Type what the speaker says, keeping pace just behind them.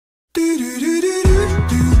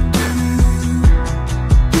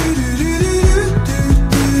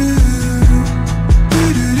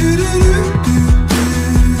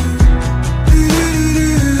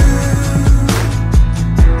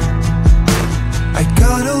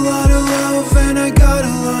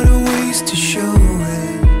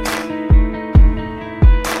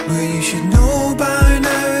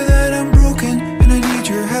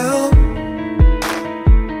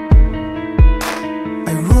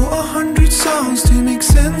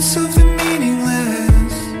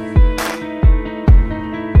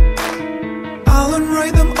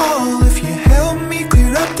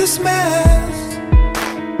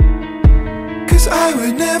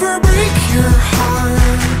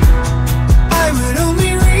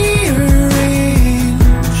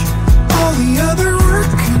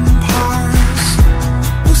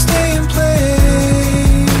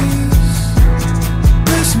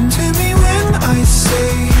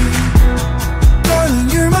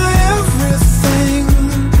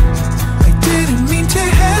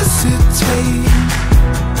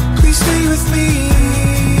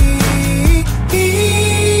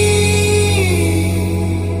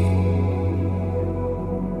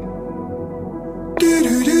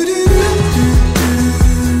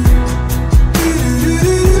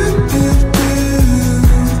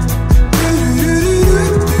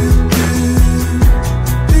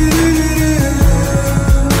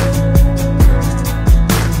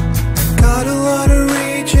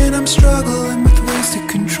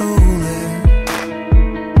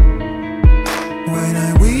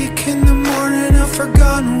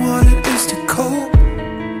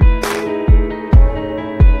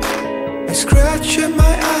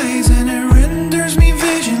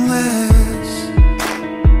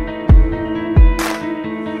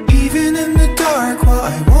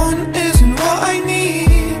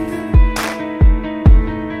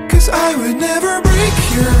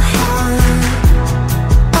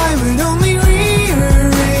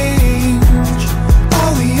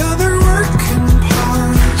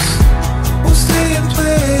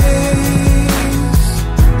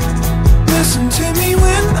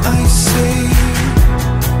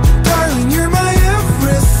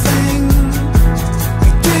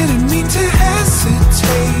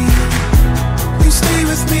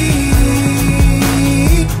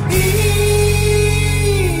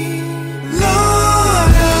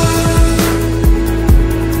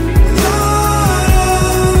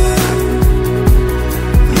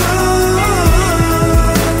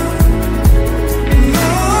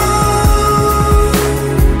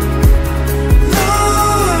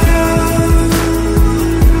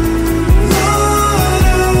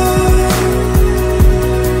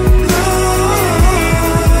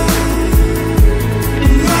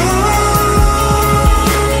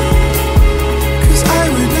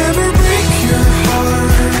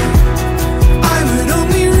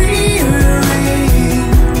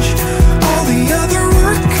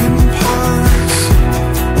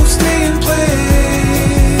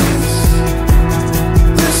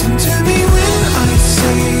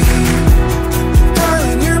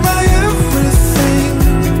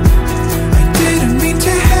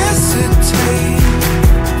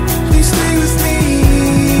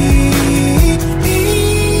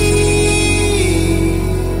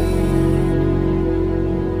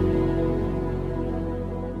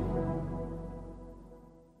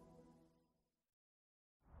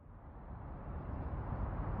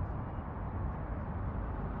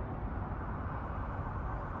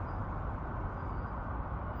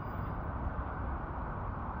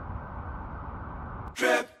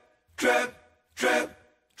Trip, trip, trip,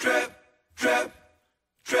 trip, trip,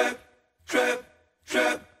 trip, trip,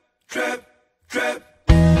 trip, trip, trip.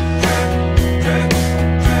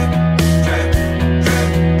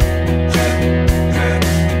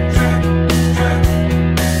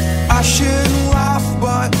 I shouldn't laugh,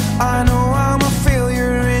 but I know I'm a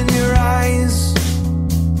failure in your eyes.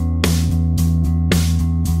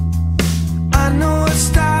 I know it's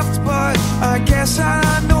daft, but I guess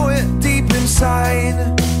I know it deep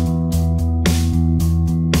inside.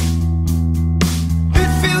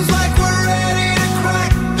 It feels like we're ready to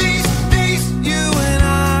crack these days, you and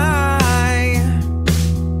I.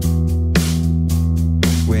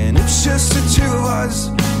 When it's just the two of us,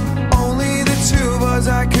 only the two of us,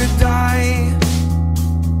 I could die.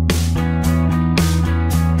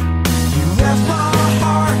 You left my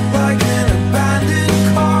heart like an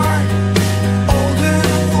abandoned car, old and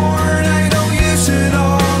worn, I don't use it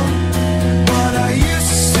all, but I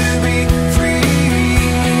used to be free.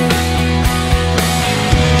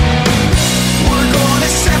 We're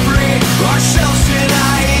gonna separate ourselves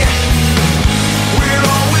tonight. We're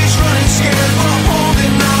always right.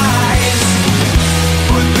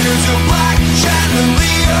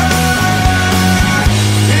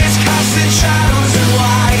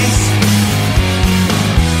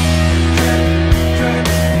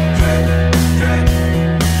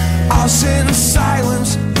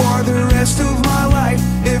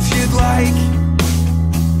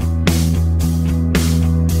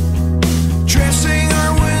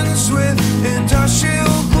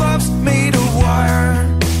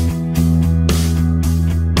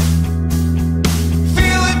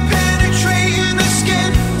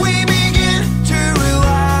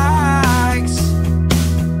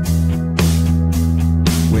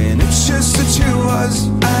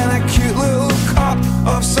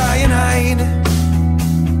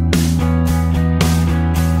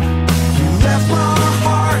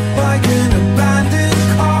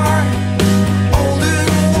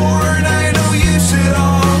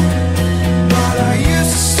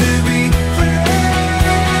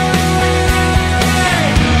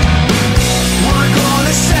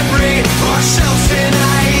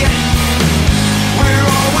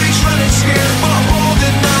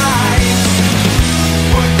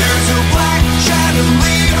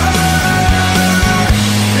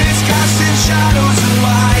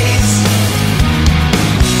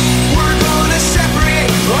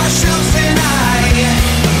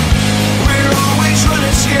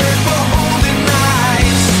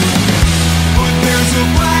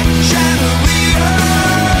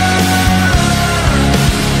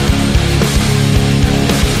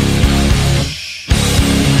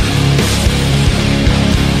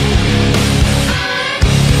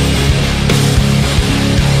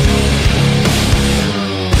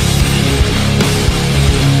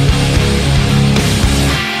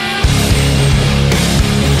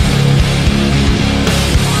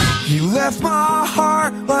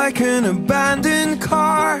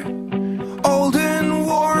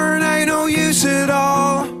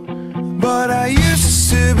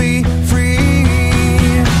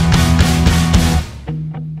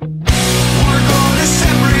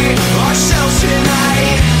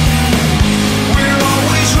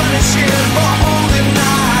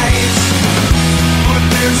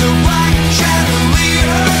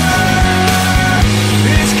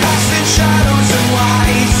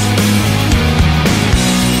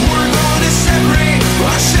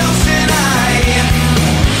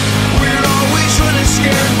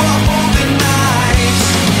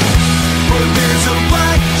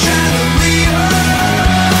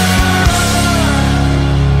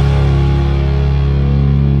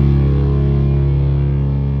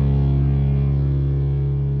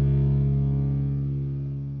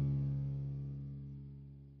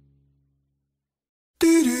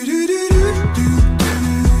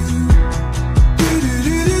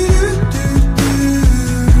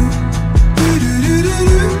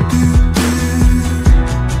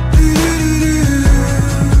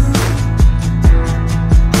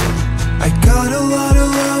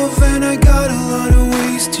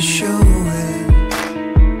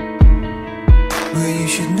 But you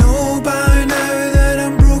should know by now that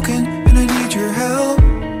I'm broken and I need your help.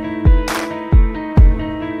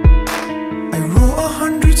 I wrote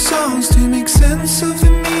 100 songs to make sense of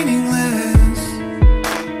the meaningless.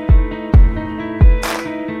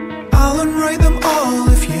 I'll unwrite them all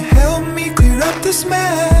if you help me clear up this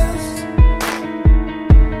mess.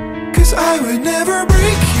 'Cause I would never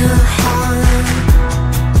break your heart,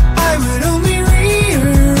 I would only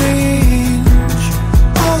rearrange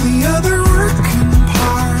all the other working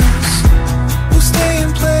parts. Will stay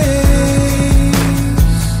in place.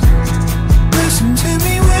 Listen to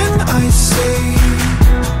me when I say,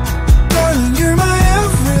 darling, you're my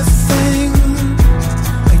everything.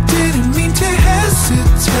 I didn't mean to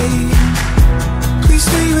hesitate. Please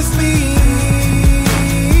stay with me.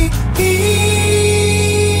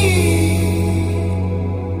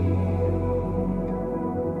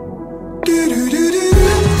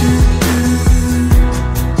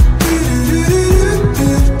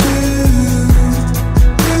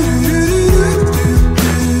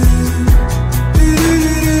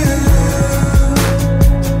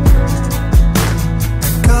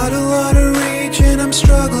 Got a lot of rage and I'm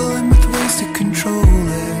struggling with ways to control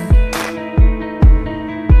it.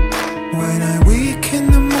 When I wake in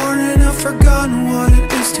the morning, I've forgotten what it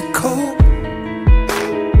is to cope.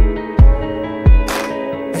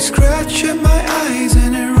 I scratch at my eyes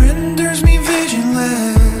and it renders me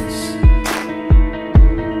visionless.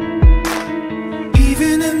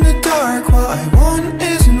 Even in the dark, what I want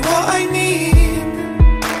isn't what I need.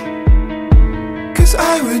 'Cause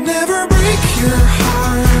I would never break your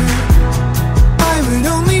heart, I would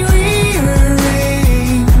only rearrange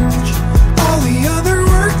all the other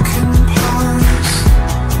working parts.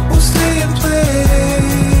 Will stay in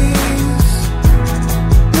place.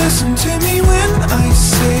 Listen to me when I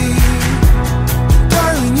say,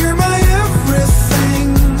 darling, you're my everything.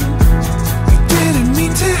 I didn't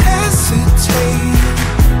mean to hesitate.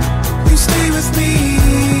 Please stay with me.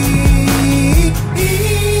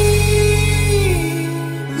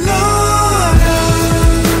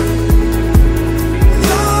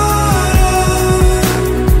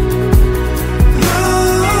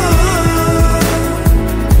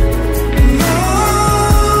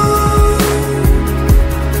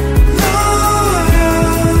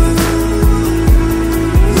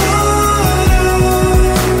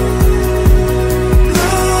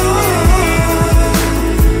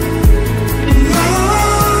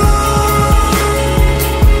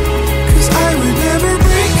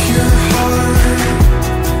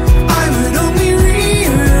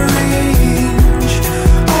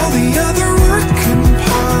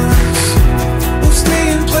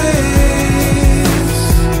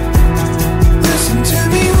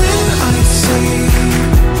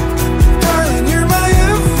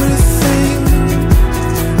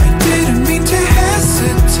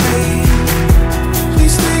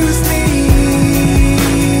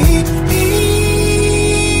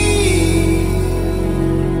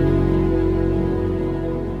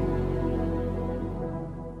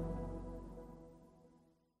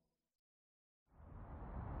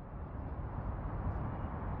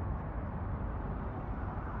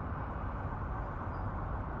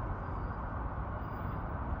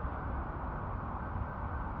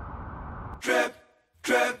 Trip,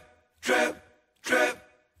 trip, trip, trip,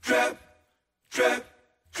 trip, trip,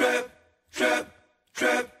 trip, trip,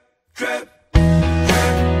 trip, trip.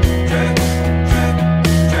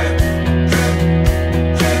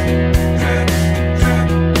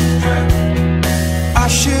 I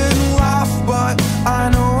shouldn't laugh, but I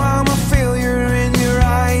know I'm a failure in your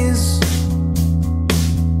eyes.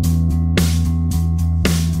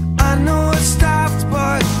 I know it's daft,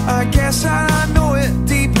 but I guess I know it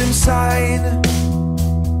deep inside.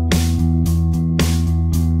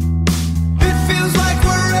 It feels like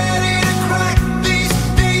we're ready to crack these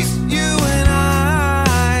days, you and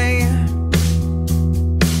I.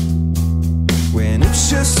 When it's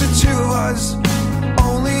just the two of us,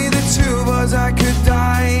 only the two of us, I could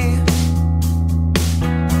die.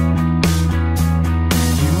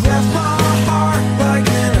 You left my heart like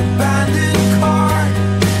an abandoned car,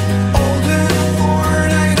 old and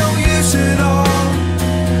worn, I don't use it all,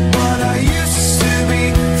 but I used to be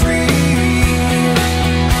free.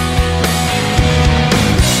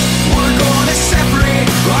 We're gonna separate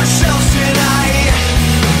ourselves tonight.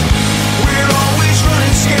 We're always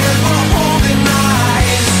running scared but holding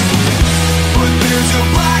eyes. But there's a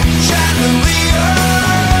black chandelier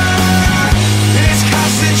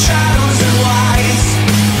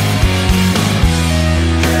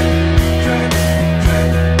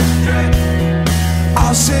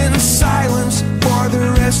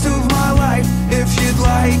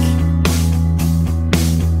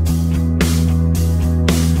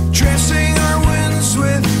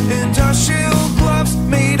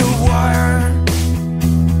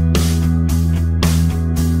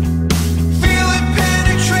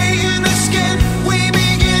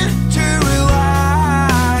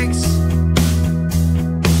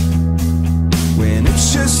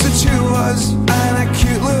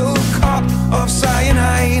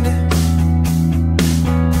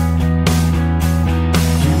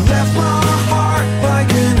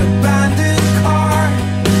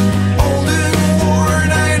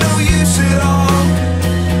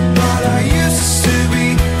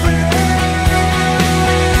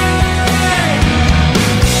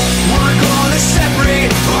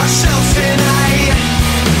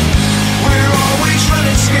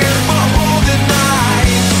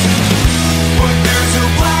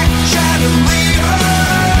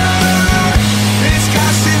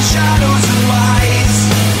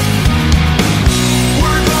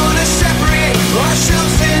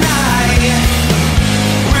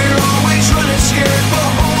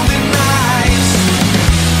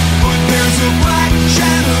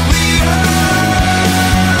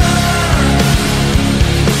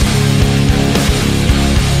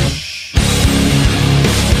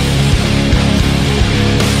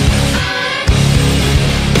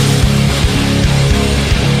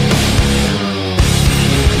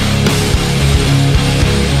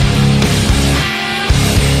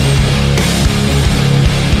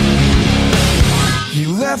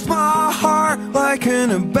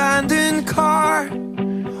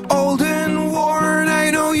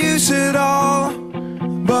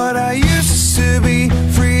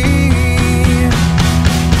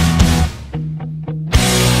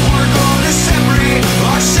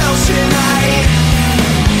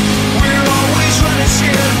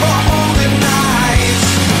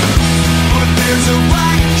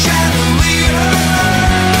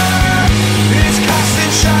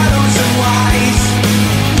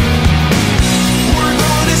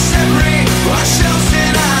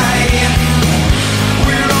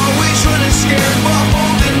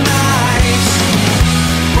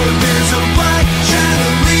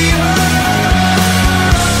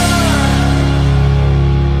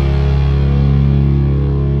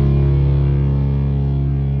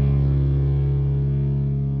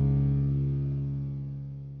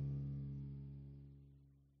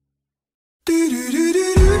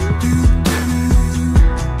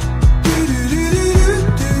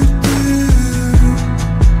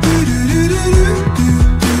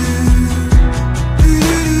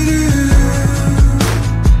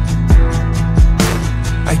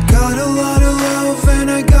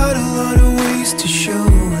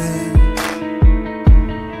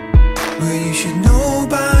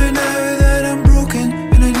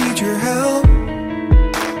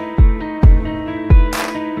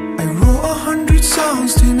write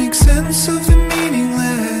songs to make sense of the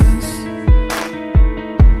meaningless.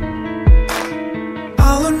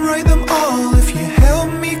 I'll unwrite them all if you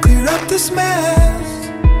help me clear up this mess.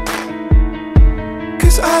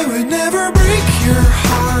 'Cause I would never break your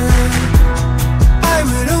heart, I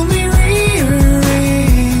would only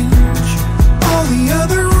rearrange all the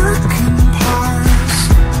other working parts.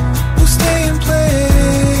 Will stay in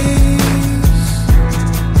place.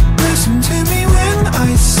 Listen to me when I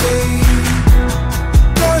say,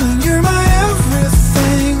 darling, you're my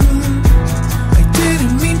everything. I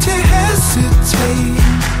didn't mean to hesitate.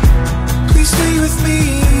 Please stay with me.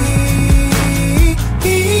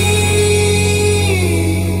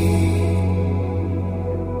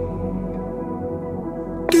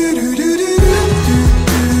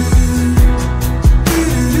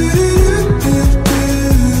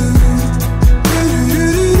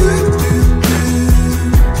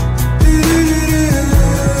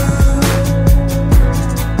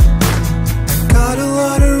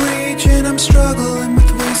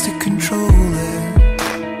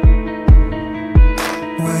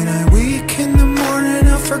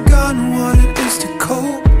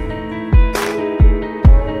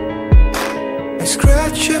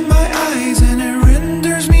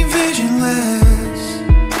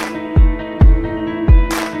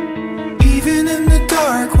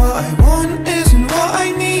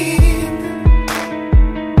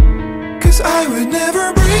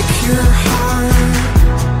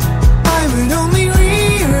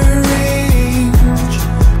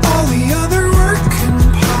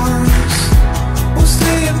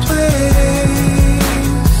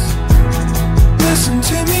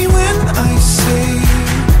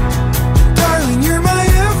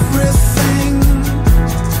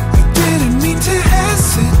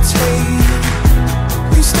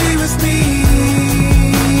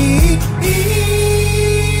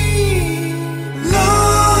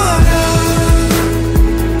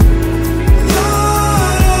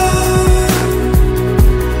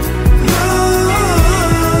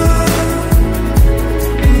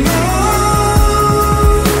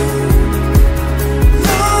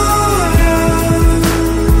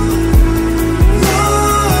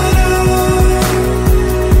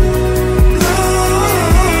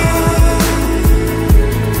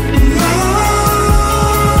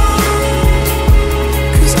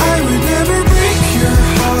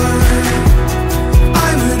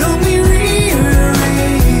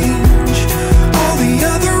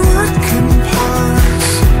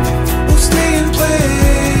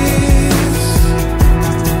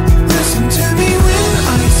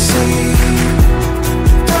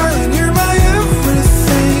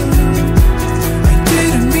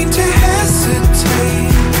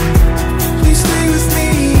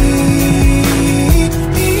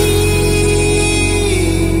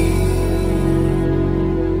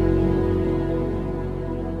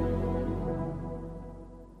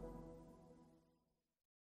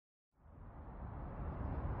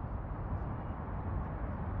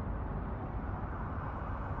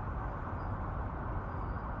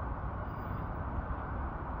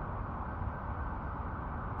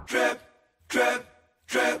 Trip, trip,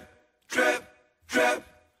 trip, trip, trip,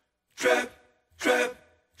 trip, trip,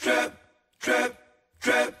 trip, trip,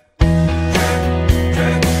 trip.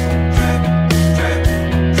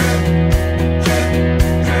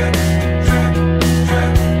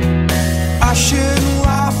 I shouldn't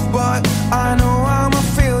laugh, but I know I'm a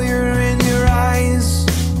failure in your eyes.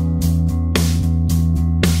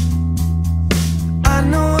 I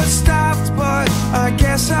know it's daft, but I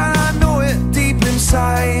guess I know it deep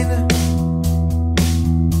inside.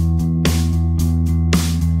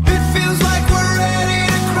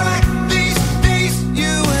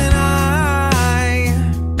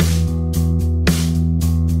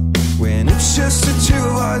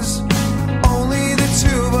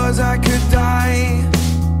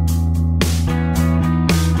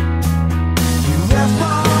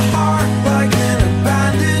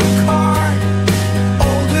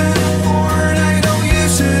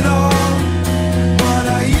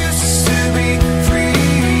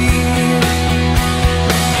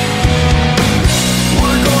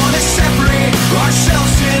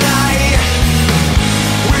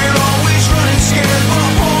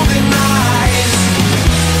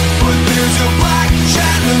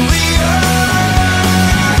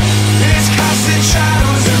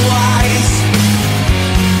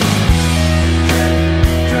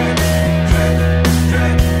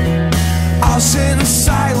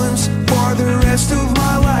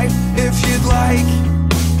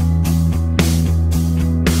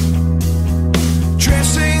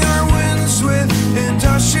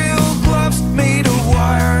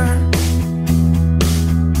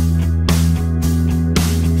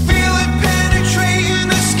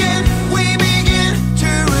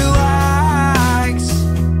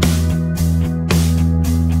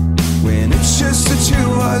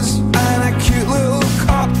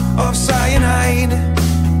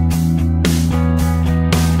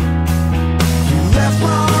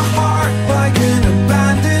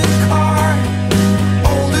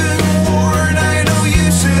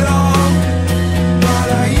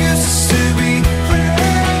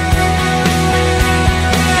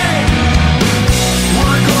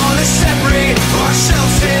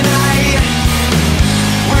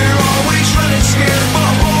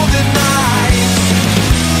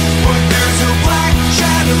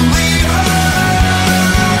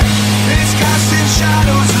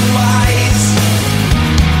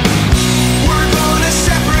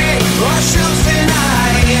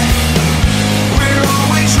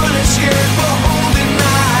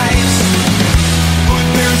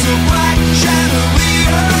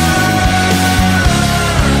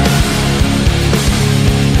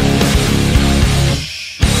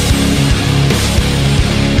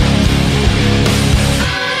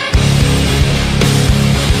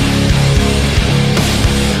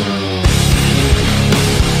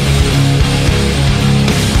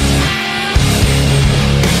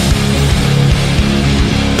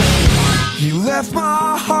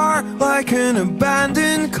 an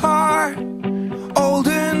abandoned car, old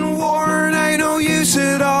and worn, I don't use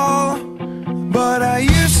it all, but I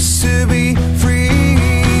used to be free.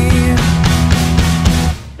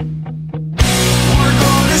 We're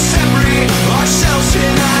gonna separate ourselves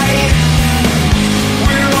tonight.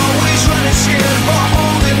 We're always running scared for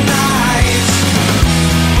holding knives,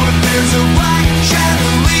 but there's a black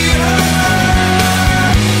chandelier,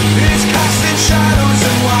 it's casting shadows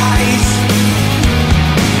and lights.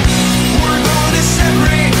 We're gonna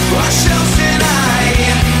separate ourselves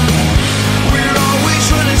tonight. We're always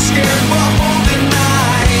running scared for holding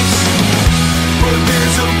knives, but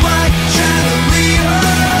there's a black chandelier.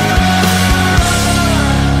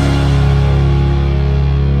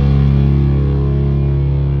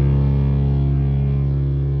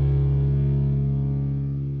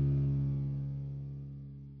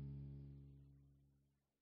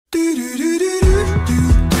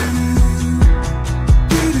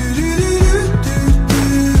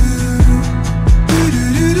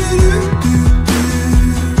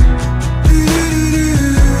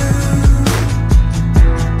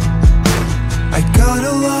 I got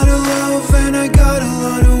a lot of love and I got a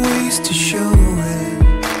lot of ways to show it,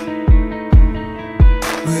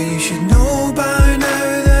 but you should know by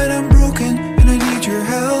now that I'm broken and I need your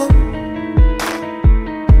help.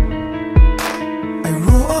 I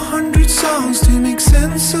wrote 100 songs to make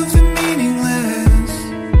sense of the meaningless.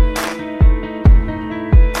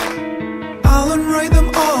 I'll unwrite them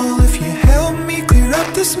all if you help me clear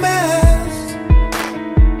up this mess.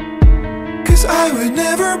 'Cause I would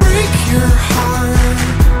never break your heart,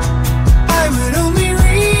 I would only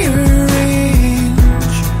rearrange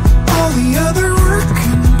all the other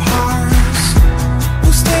working parts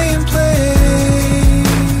will stay in place.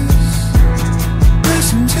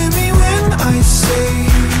 Listen to me when I say,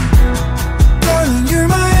 darling, you're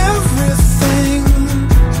my everything.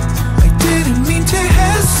 I didn't mean to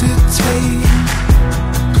hesitate,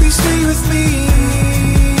 please stay with me.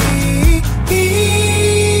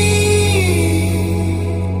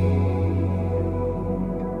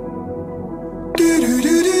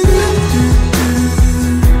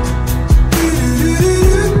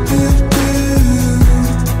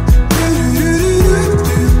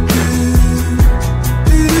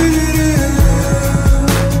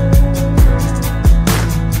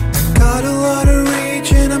 Got a lot of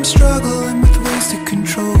rage and I'm struggling with ways to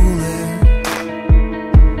control it.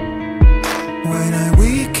 When I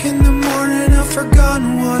wake in the morning, I've forgotten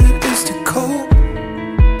what it is to cope.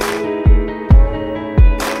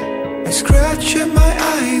 I scratch at my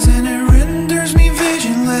eyes and it renders me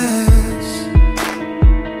visionless.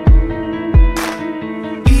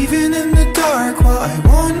 Even in the dark, what I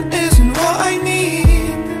want isn't what I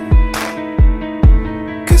need.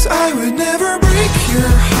 'Cause I would never break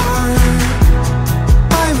your heart,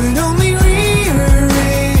 I would only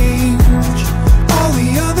rearrange all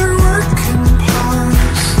the other working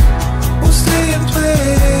parts will stay in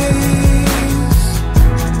place.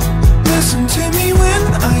 Listen to me when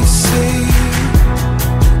I say,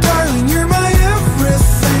 darling, you're my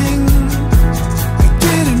everything. I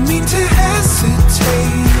didn't mean to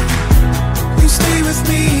hesitate, please stay with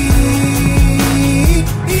me.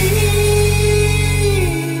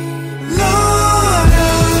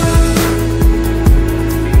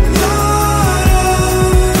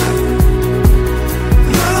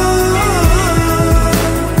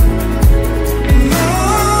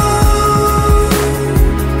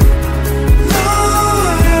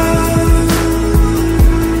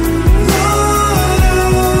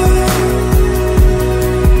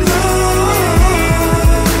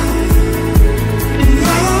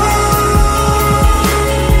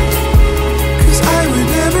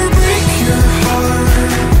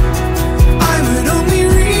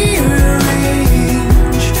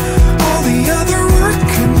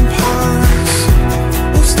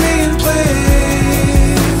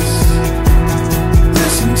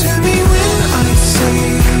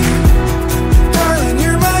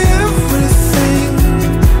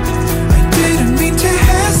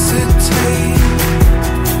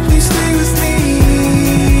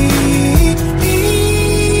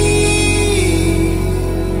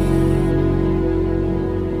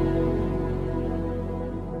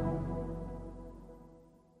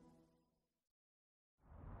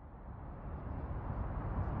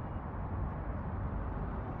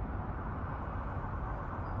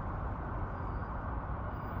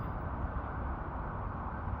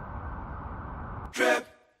 Trap,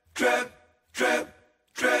 trap, trap,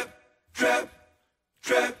 trap, trap,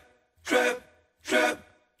 trap, trap, trap,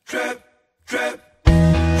 trap, trap.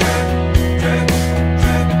 Trap, trap,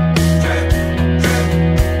 trap, trap, trap,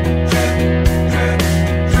 trap, trap,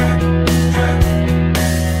 trap,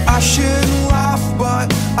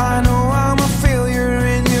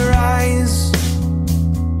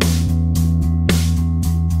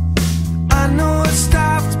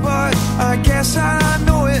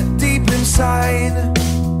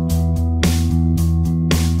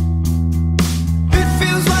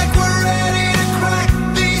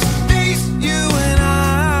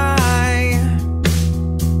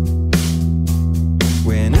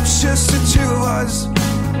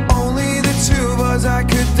 'cause I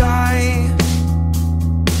could die.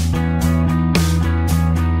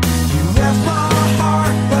 You left my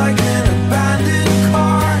heart like an abandoned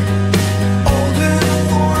car, old and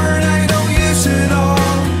worn, I don't use it all,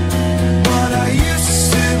 but I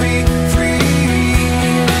used to be free.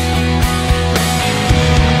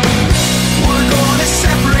 We're gonna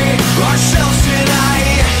separate ourselves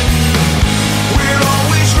tonight. We're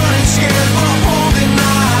always running scared of holding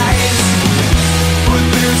knives, but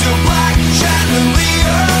there's a black chandelier.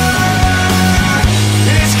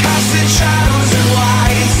 It's casting shadows and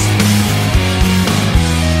lights.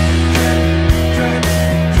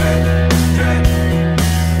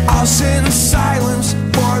 I'll sit in silence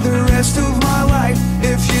for the rest of my life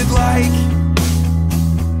if you'd like.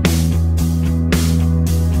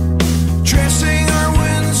 Dressing our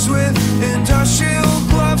winds with industrial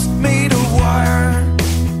gloves made of wire.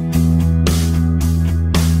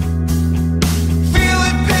 Feel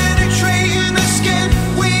it penetrating the skin,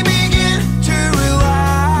 we begin to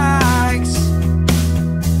relax.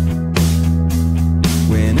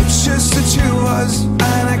 When it's just the two of us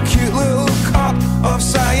and a cute little cup of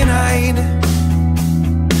cyanide.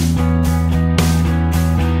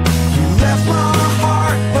 You left my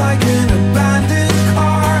heart like an abandoned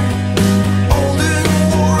car, old and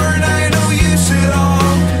worn, I don't use it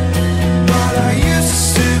all, but I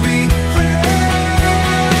used to be free.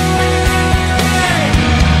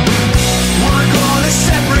 We're gonna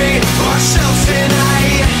separate ourselves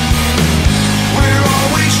tonight. We're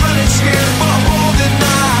always running scared but holding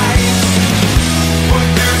knives, but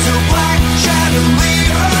there's a black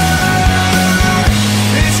chandelier.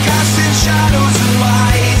 It's casting shadows and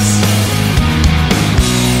lights.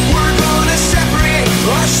 We're gonna separate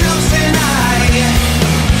ourselves tonight.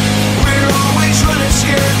 We're always running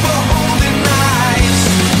scared but holding knives,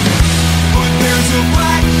 but there's a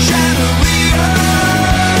black chandelier.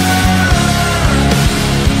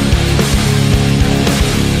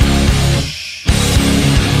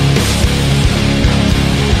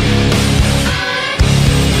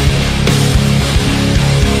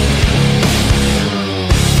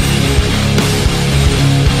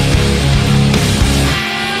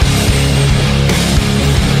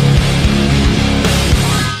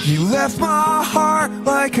 You left my heart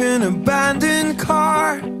like an abandoned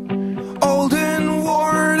car, old and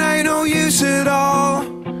worn, I don't use it all,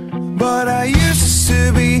 but I used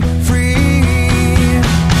to be free.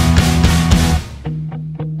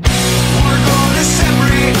 We're gonna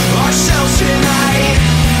separate ourselves tonight.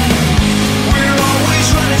 We're always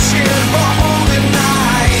running scared but holding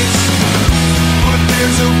knives, but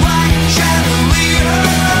there's a black chandelier.